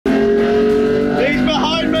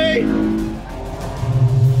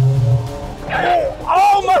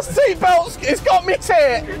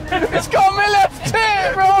right tit! It's got my left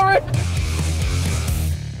tit, Rory!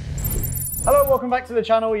 Hello, welcome back to the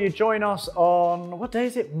channel. You join us on, what day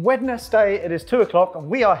is it? Wednesday. It is 2 o'clock and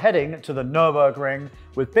we are heading to the Nurburgring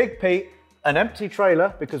with Big Pete, an empty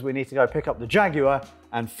trailer because we need to go pick up the Jaguar,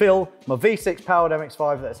 and Phil, my V6 powered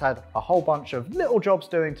MX-5 that's had a whole bunch of little jobs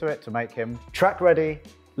doing to it to make him track ready,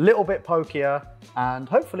 little bit pokier, and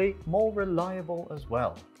hopefully more reliable as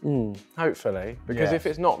well. Hopefully, because Yes. if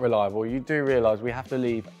it's not reliable, you do realise we have to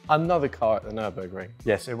leave another car at the Nurburgring.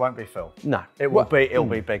 Yes, it won't be Phil. No. It'll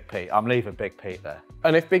be Big Pete. I'm leaving Big Pete there.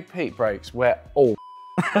 And if Big Pete breaks, we're all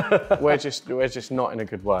we're just not in a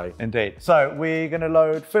good way. Indeed. So we're going to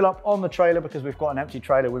load Phil up on the trailer because we've got an empty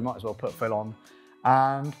trailer. We might as well put Phil on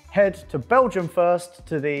and head to Belgium first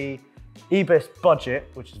to the Ibis Budget,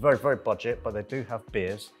 which is very, very budget, but they do have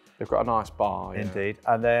beers. They've got a nice bar. Yeah. Indeed.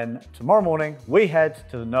 And then tomorrow morning, we head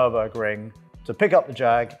to the Nurburgring to pick up the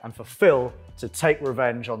Jag and for Phil to take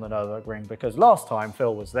revenge on the Nurburgring because last time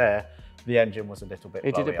Phil was there, the engine was a little bit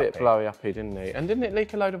He did a bit blowy uppy, didn't he? And didn't it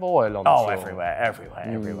leak a load of oil on the floor?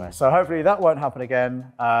 Everywhere. So hopefully that won't happen again.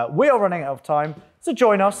 We are running out of time, so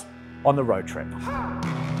join us on the road trip.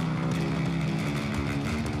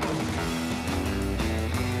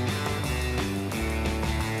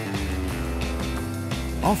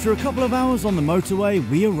 After a couple of hours on the motorway,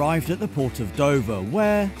 we arrived at the port of Dover,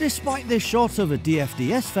 where, despite this shot of a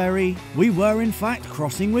DFDS ferry, we were in fact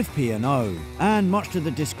crossing with P&O. And much to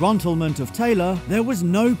the disgruntlement of Taylor, there was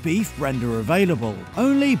no beef render available,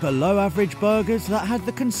 only below average burgers that had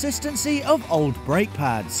the consistency of old brake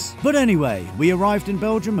pads. But anyway, we arrived in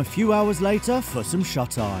Belgium a few hours later for some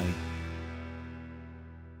shut-eye.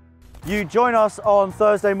 You join us on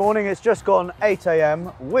Thursday morning, it's just gone 8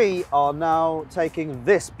 AM. We are now taking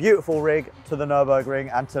this beautiful rig to the Nurburgring,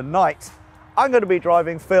 and tonight I'm going to be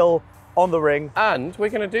driving Phil on the ring. And we're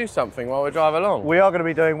going to do something while we drive along. We are going to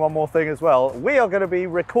be doing one more thing as well. We are going to be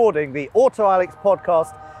recording the Autoalex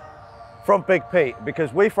podcast from Big Pete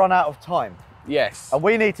because we've run out of time. Yes. And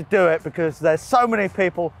we need to do it because there's so many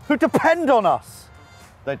people who depend on us.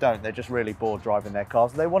 They don't, they're just really bored driving their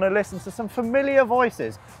cars. They want to listen to some familiar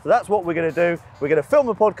voices. So that's what we're going to do. We're going to film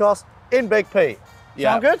the podcast in Big Pete.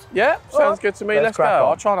 Sound good? Yeah, sounds good to me. Let's go. crack on.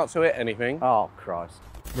 I'll try not to hit anything. Oh, Christ.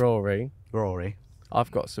 Rory,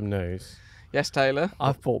 I've got some news. Yes, Taylor,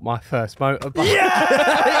 I've bought my first motorbike. Yay!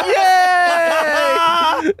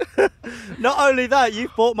 Not only that,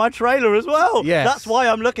 you've bought my trailer as well. Yes. That's why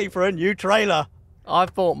I'm looking for a new trailer.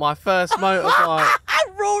 I've bought my first motorbike.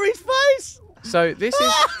 Rory's face! So this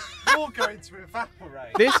is... You're going to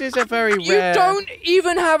evaporate. This is a very You rare... don't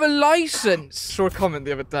even have a license. Saw a comment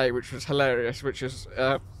the other day which was hilarious, which is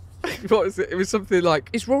what was it? It was something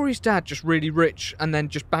like, is Rory's dad just really rich and then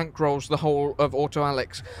just bankrolls the whole of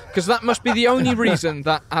Autoalex? Because that must be the only reason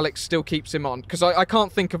that Alex still keeps him on. Because I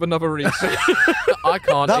can't think of another reason. I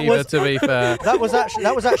can't either, to be fair. That was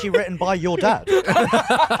actually written by your dad.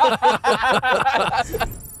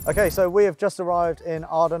 Okay, so we have just arrived in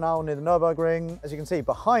Ardenau near the Nurburgring. As you can see,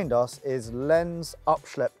 behind us is Lenz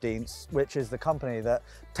Abschleppdienst, which is the company that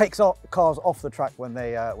takes cars off the track when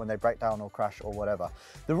they break down or crash or whatever.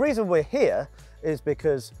 The reason we're here is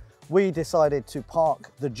because we decided to park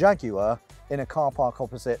the Jaguar in a car park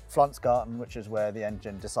opposite Flunsgarten, which is where the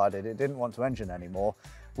engine decided it didn't want to engine anymore.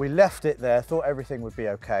 We left it there, thought everything would be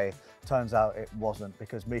okay. Turns out it wasn't,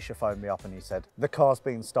 because Misha phoned me up and he said, the car's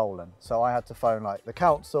been stolen. So I had to phone like the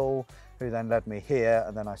council, who then led me here,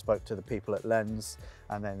 and then I spoke to the people at Lenz,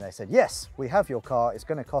 and then they said, yes, we have your car. It's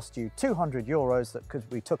going to cost you 200 euros because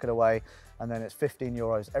we took it away, and then it's 15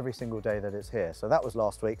 euros every single day that it's here. So that was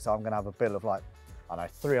last week, so I'm going to have a bill of like, I don't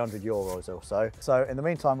know, 300 euros or so. So in the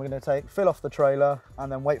meantime, we're going to take Phil off the trailer and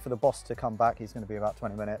then wait for the boss to come back. He's going to be about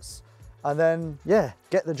 20 minutes. And then, yeah,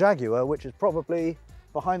 get the Jaguar, which is probably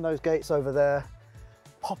behind those gates over there,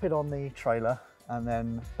 pop it on the trailer, and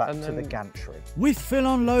then back to the gantry. With Phil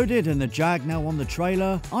unloaded and the Jag now on the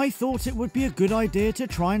trailer, I thought it would be a good idea to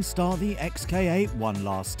try and start the XK8 one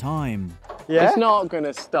last time. Yeah? It's not going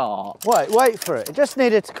to start. Wait for it. It just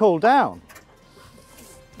needed to cool down.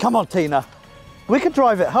 Come on, Tina. We could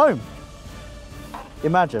drive it home.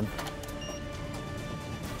 Imagine.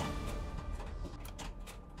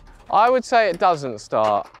 I would say it doesn't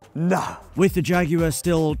start. No. With the Jaguar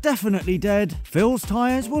still definitely dead, Phil's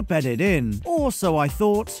tyres were bedded in. Or so I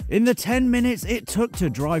thought, in the 10 minutes it took to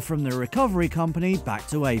drive from the recovery company back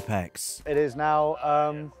to Apex. It is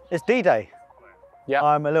now, it's D-Day. Yeah.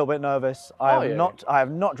 I'm a little bit nervous. I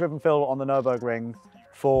have not driven Phil on the Nurburgring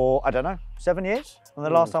for, I don't know, 7 years. And the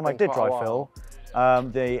last time I did drive Phil,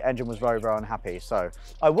 the engine was very, very unhappy. So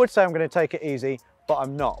I would say I'm going to take it easy, but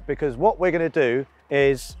I'm not, because what we're going to do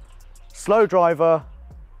is slow driver,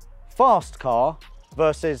 fast car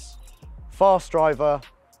versus fast driver,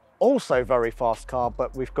 also very fast car,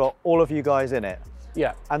 but we've got all of you guys in it.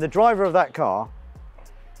 Yeah. And the driver of that car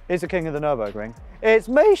is the king of the Nurburgring. It's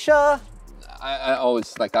Misha! I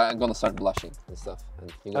always, like, I'm gonna start blushing and stuff.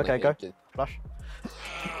 And you're gonna Okay, go. it. Blush.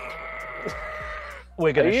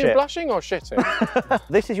 We're gonna Are you shit. blushing or shitting?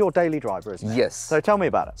 This is your daily driver, isn't it? Yes. So tell me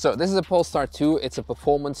about it. So this is a Polestar 2. It's a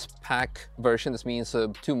performance pack version. This means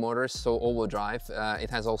 2 motors, so all-wheel drive. It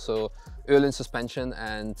has also Öhlins suspension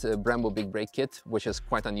and Brembo big brake kit, which is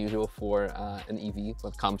quite unusual for an EV,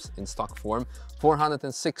 but comes in stock form.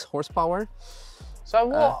 406 horsepower. So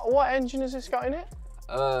what engine has this got in it?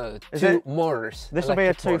 Two motors. This will be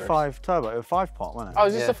a 2.5 turbo, a 5-pot, won't it? Oh,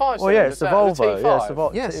 is this the 5? Well, yeah, it's the Volvo. T5? Yeah, it's the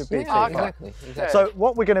Volvo. Yes, it'd be yeah, T5. exactly. So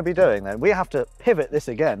what we're going to be doing then, we have to pivot this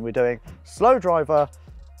again. We're doing slow driver,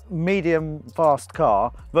 medium fast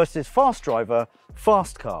car versus fast driver,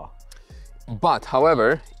 fast car. But,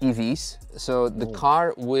 however, EVs, so the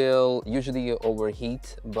car will usually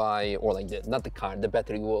overheat by, or like, not the car, the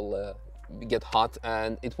battery will get hot,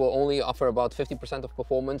 and it will only offer about 50% of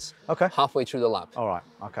performance halfway through the lap. All right,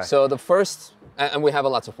 okay. So the first, and we have a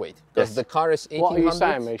lot of weight, because the car is 1800. What are you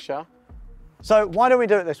saying, Misha? So why don't we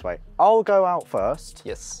do it this way? I'll go out first.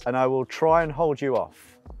 Yes. And I will try and hold you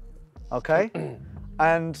off. Okay?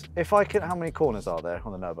 And if I can, how many corners are there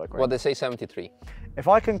on the Nurburgring? Well, they say 73. If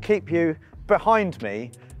I can keep you behind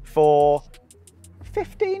me for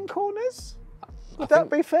 15 corners, would that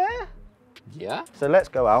be fair? Yeah. So let's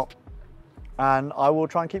go out and I will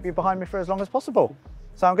try and keep you behind me for as long as possible.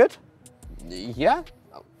 Sound good? Yeah.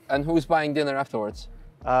 And who's buying dinner afterwards?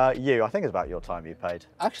 You. I think it's about your time you paid.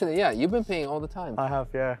 Actually, yeah, you've been paying all the time. I have,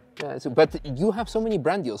 yeah. Yeah, but you have so many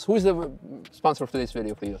brand deals. Who's the sponsor for this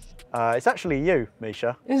video for you? It's actually you,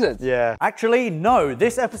 Misha. Is it? Yeah. Actually, no.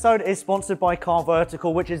 This episode is sponsored by Car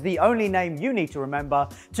Vertical, which is the only name you need to remember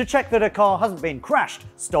to check that a car hasn't been crashed,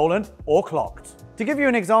 stolen, or clocked. To give you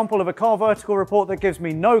an example of a Car Vertical report that gives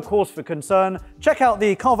me no cause for concern, check out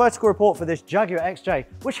the Car Vertical report for this Jaguar XJ,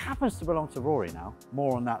 which happens to belong to Rory now.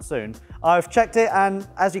 More on that soon. I've checked it, and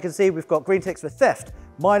as you can see, we've got green ticks for theft,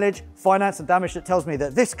 mileage, finance, and damage that tells me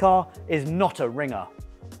that this car is not a ringer.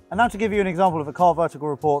 And now to give you an example of a Car Vertical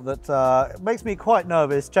report that makes me quite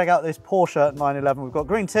nervous, check out this Porsche 911. We've got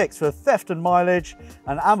green ticks for theft and mileage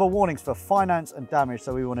and amber warnings for finance and damage,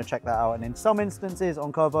 so we want to check that out. And in some instances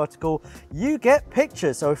on Car Vertical, you get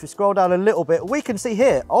pictures. So if you scroll down a little bit, we can see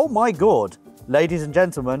here, oh my God, ladies and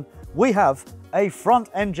gentlemen, we have a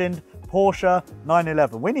front-engined Porsche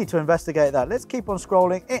 911. We need to investigate that. Let's keep on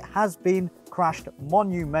scrolling. It has been crashed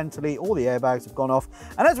monumentally. All the airbags have gone off.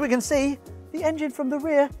 And as we can see, the engine from the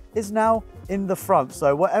rear is now in the front.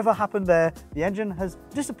 So whatever happened there, the engine has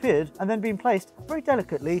disappeared and then been placed very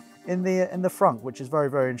delicately in the front, which is very,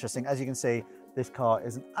 very interesting. As you can see, this car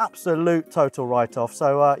is an absolute total write-off.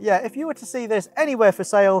 So yeah, if you were to see this anywhere for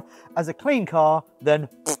sale as a clean car, then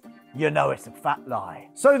you know it's a fat lie.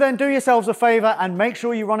 So then do yourselves a favor and make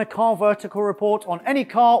sure you run a Car Vertical report on any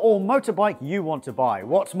car or motorbike you want to buy.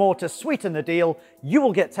 What's more, to sweeten the deal, you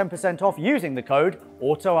will get 10% off using the code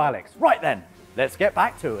Autoalex. Right then, let's get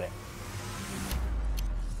back to it.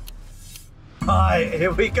 Hi,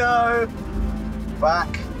 here we go.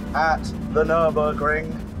 Back at the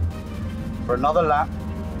Nurburgring for another lap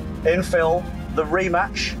in Phil, the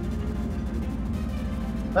rematch.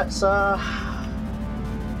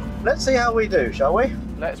 Let's see how we do, shall we?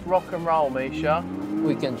 Let's rock and roll, Misha.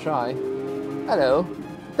 We can try. Hello.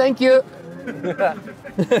 Thank you.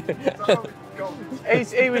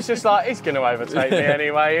 He was just like, he's going to overtake me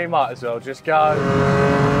anyway. He might as well just go.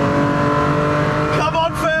 Come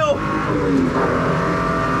on, Phil!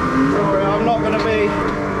 Sorry, I'm not going to be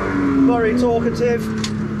very talkative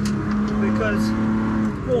because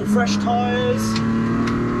all fresh tyres,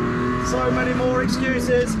 so many more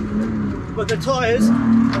excuses, but the tyres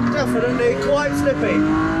are definitely quite slippy.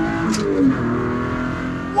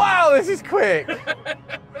 Wow, this is quick!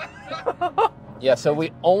 Yeah, so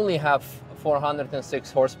we only have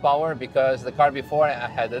 406 horsepower because the car before I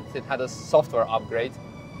had it had a software upgrade,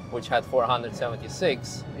 which had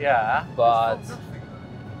 476. Yeah. But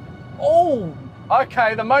oh,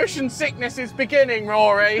 okay, the motion sickness is beginning,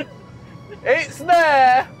 Rory. It's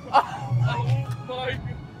there. Oh my.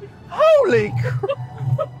 Holy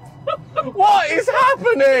crap. What is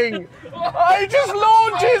happening? He just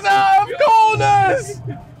launches out of corners.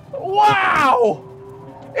 Wow.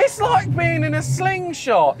 It's like being in a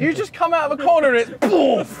slingshot. You just come out of a corner and it's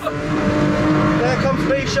poof. There comes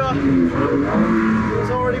Misha. He's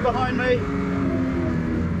already behind me.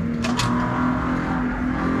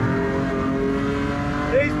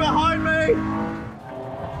 He's behind me.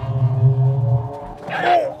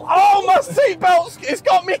 It's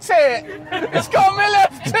got me tit. It's got me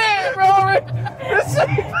left tit, Rory.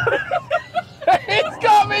 It's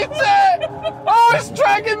got me tit. Oh, it's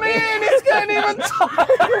dragging me in. It's getting even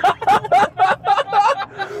tighter.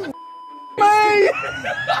 Me.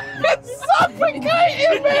 It's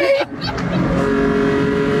suffocating me.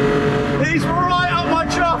 He's right up my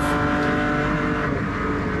chuff.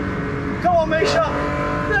 Come on, Misha.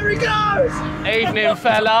 There he goes. Evening,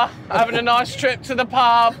 fella. Having a nice trip to the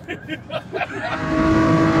pub. Phil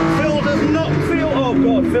does not feel, oh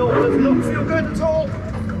God, Phil does not feel good at all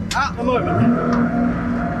at the moment.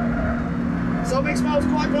 Something smells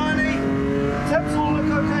quite burny. Temps all look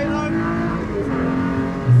okay though.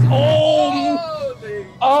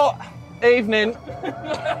 Oh, evening.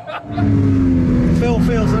 Phil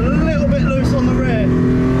feels a little bit loose on the rear.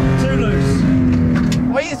 Too loose.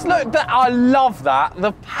 Wait, it's look that I love that.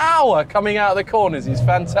 The power coming out of the corners is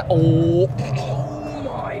fantastic. Oh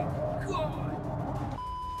my God.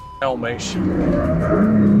 Elmish.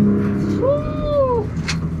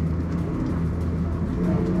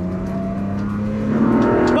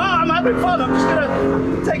 Well, I'm having fun. I'm just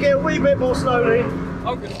gonna take it a wee bit more slowly.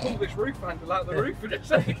 I'm going to pull this roof handle out the roof in a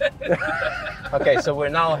second. Okay, so we're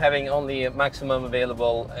now having only maximum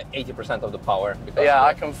available 80% of the power. Because Yeah,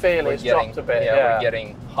 I can feel it's dropped a bit. Yeah, we're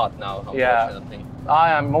getting hot now, unfortunately. Yeah,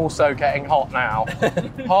 I am also getting hot now.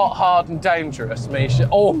 Hot, hard, and dangerous, Misha.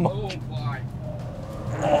 Oh my. Oh my.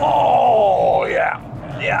 Oh yeah,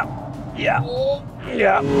 yeah, yeah,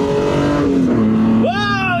 yeah. Oh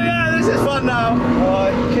yeah, this is fun now.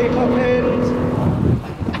 Alright, keep up in.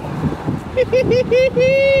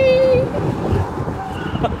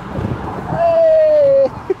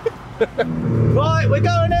 Right, we're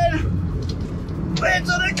going in. Into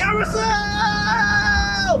the carousel!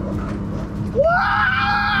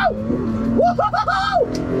 Wow! Woo-hoo-hoo-hoo!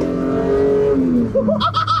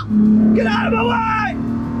 Get out of my way!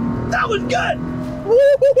 That was good!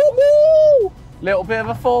 Woo-hoo-hoo-hoo! Little bit of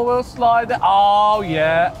a four-wheel slide. Oh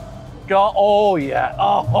yeah. Oh yeah.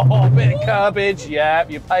 Oh, a bit of curbage. Yeah,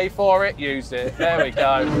 you pay for it, use it. There we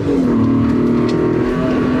go.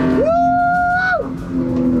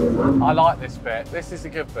 I like this bit. This is a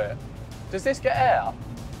good bit. Does this get air?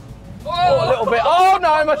 Oh, a little bit. Oh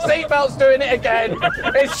no, my seatbelt's doing it again.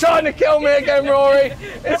 It's trying to kill me again, Rory.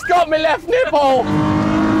 It's got me left nipple.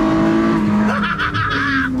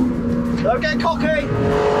 Don't get cocky.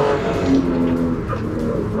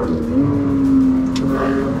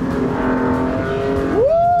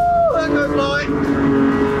 Woo! That goes light.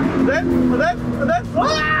 And then.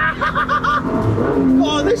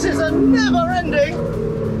 Oh, this is a never-ending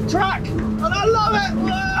track, and I love it.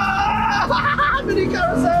 Mini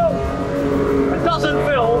carousel. It doesn't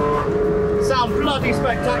sound bloody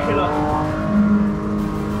spectacular.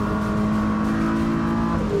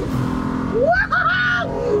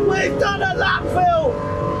 We've done a lap, Phil!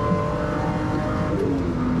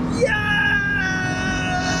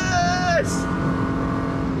 Yes!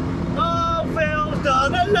 Oh, Phil's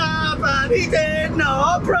done a lap and he did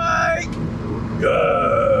not break!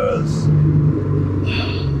 Yes!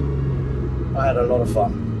 I had a lot of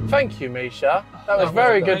fun. Thank you, Misha. That was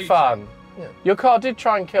very good fun. Yeah. Your car did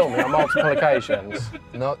try and kill me on multiple occasions.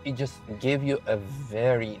 No, it just gave you a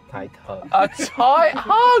very tight hug. A tight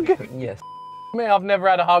hug? Yes. Me, I've never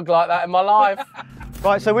had a hug like that in my life.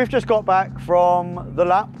 Right, so we've just got back from the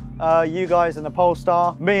lap. You guys in the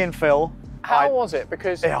Polestar, me and Phil. How was it?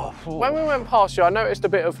 Because when we went past you, I noticed a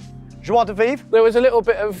bit of Joie de vivre. there was a little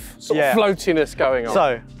bit of sort of floatiness going on.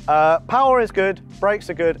 So, power is good, brakes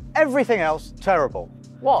are good, everything else, terrible.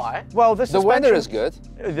 Why? Well, The weather is good.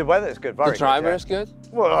 The weather is good, very The driver good. is good.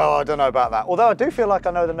 Well, I don't know about that. Although I do feel like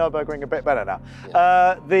I know the Nurburgring a bit better now.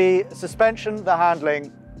 Yeah. The suspension, the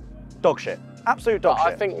handling, dog shit. Absolute dog shit.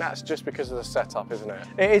 I think that's just because of the setup, isn't it?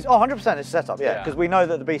 It is 100% it's setup, yeah, because we know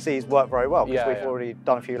that the BCs work very well because we've already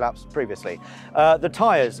done a few laps previously. The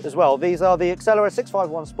tyres as well, these are the Accelera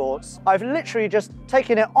 651 Sports. I've literally just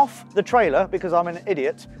taken it off the trailer because I'm an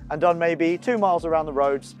idiot and done maybe 2 miles around the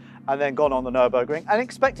roads and then gone on the Nurburgring and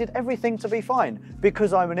expected everything to be fine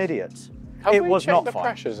because I'm an idiot. Have it was not the fine.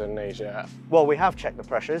 pressures in these yet? Well, we have checked the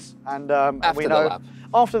pressures and we After know the lap.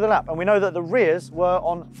 after the lap, and we know that the rears were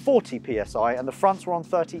on 40 psi and the fronts were on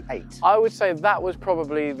 38. I would say that was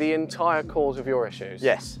probably the entire cause of your issues.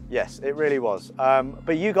 Yes, it really was.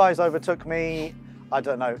 But you guys overtook me, I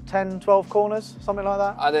don't know, 10, 12 corners, something like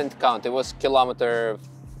that? I didn't count. It was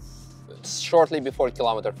shortly before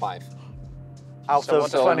kilometer 5. Out So of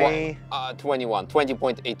what's 20.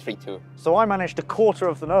 20.832. So I managed a quarter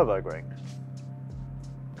of the Nurburgring.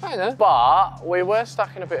 Kinda. But we were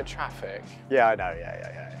stuck in a bit of traffic. Yeah, I know,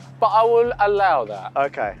 yeah. But I will allow that.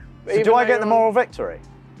 Okay. So do I get the moral victory?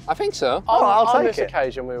 I think so. I'll on take this it.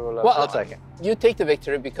 occasion, we will. Well, I'll take it. You take the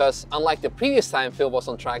victory because unlike the previous time Phil was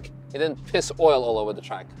on track, he didn't piss oil all over the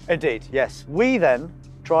track. Indeed, yes. We then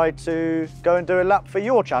tried to go and do a lap for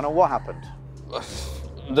your channel. What happened?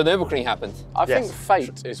 The Nurburgring happened. I think Yes.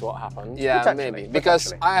 fate is what happened. Yeah, Potentially, maybe. Because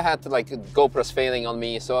potentially. I had like GoPros failing on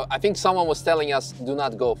me, so I think someone was telling us do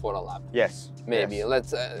not go for a lap. Yes. Maybe. Yes.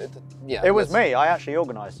 Let's, yeah. It was let's- me. I actually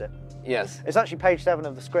organised it. Yes. It's actually page 7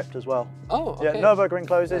 of the script as well. Oh, okay. Yeah, Nurburgring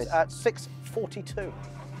closes Nice. at 6:42.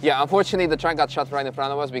 Yeah, unfortunately the track got shut right in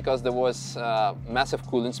front of us because there was a massive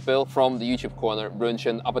coolant spill from the YouTube corner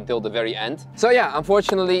Brunchen up until the very end. So yeah,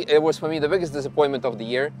 unfortunately it was for me the biggest disappointment of the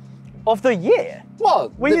year. Of the year?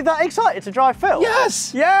 Well, Were you that excited to drive Phil?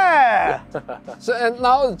 Yes! Yeah! So and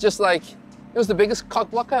now it's just like, it was the biggest cock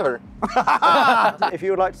block ever. If you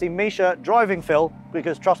would like to see Misha driving Phil,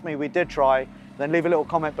 because trust me, we did try, then leave a little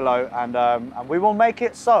comment below and we will make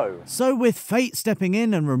it so. So with fate stepping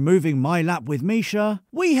in and removing my lap with Misha,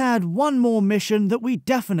 we had one more mission that we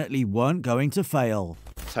definitely weren't going to fail.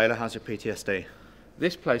 Taylor, how's your PTSD?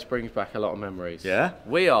 This place brings back a lot of memories. Yeah?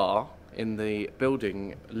 We are in the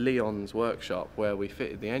building Leon's workshop where we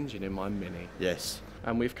fitted the engine in my Mini. Yes.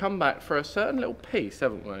 And we've come back for a certain little piece,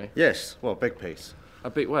 haven't we? Yes, well, big piece. A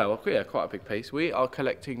big, well, yeah, quite a big piece. We are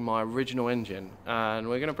collecting my original engine and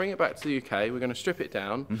we're going to bring it back to the UK. We're going to strip it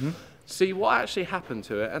down, see what actually happened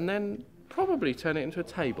to it, and then probably turn it into a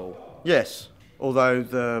table. Yes, although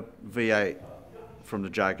the V8 from the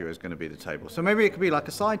Jaguar is going to be the table. So maybe it could be like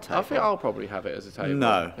a side table. I think I'll probably have it as a table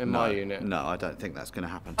No, in my unit. No, I don't think that's going to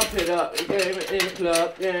happen. Pump it up, game it in the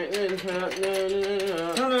club, yeah, in the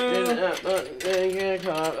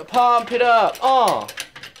club, pump it up, oh!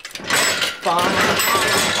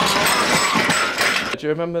 Do you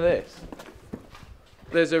remember this?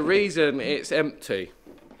 There's a reason it's empty.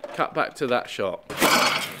 Cut back to that shot.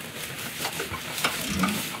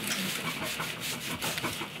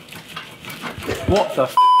 What the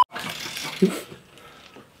f?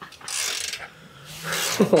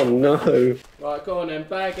 Oh no. Right, go on then,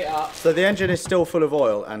 bag it up. So the engine is still full of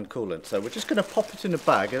oil and coolant, so we're just going to pop it in a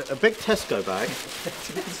bag, a big Tesco bag.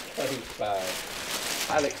 Tesco bag.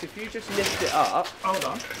 Alex, if you just lift it up. Hold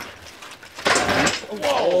on.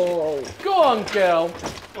 Whoa! Go on, girl.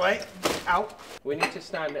 Wait, out. We need to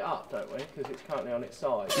stand it up, don't we? Because it's currently on its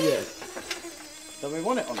side. Yes. Don't we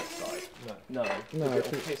want it on its side? No. No.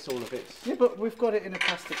 It'll piss all of its. Yeah, but we've got it in a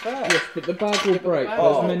plastic bag. Yes, but the bag will break.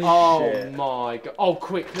 Oh, There's many... oh my god. Oh,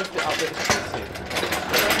 quick, lift it up. It's pissing.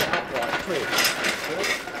 Lift it up right, quick.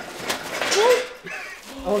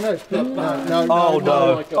 Oh no, it's put back. Oh no.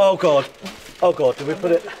 Oh, my God. Oh god. Oh god, did we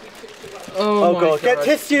put it? Oh, Oh god, get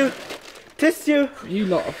tissue! Tissue! You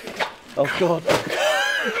lot are... Oh god.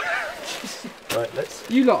 Right, let's...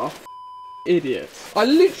 You lot are idiots. I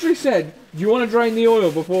literally said, do you want to drain the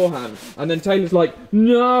oil beforehand? And then Taylor's like,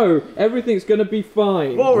 no, everything's going to be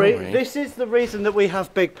fine. Rory, this is the reason that we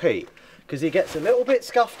have Big Pete. Because he gets a little bit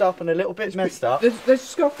scuffed up and a little bit messed up. They're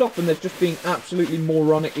scuffed off and they're just being absolutely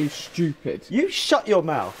moronically stupid. You shut your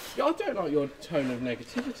mouth. I don't like your tone of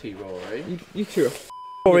negativity, Rory. You two are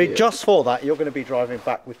Rory, idiot. just for that, you're going to be driving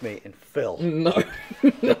back with me in Phil. No,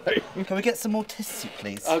 no. Can we get some more tissue,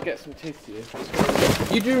 please? I'll get some tissue.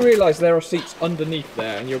 You do realise there are seats underneath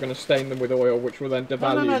there, and you're going to stain them with oil, which will then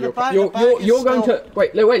devalue no, the your. bag- You're the bag is going still- to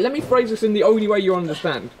wait. Let me phrase this in the only way you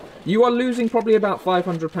understand. You are losing probably about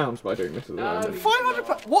 £500 by doing this at the moment.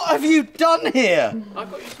 £500? What have you done here?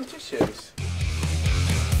 I've got you some tissues.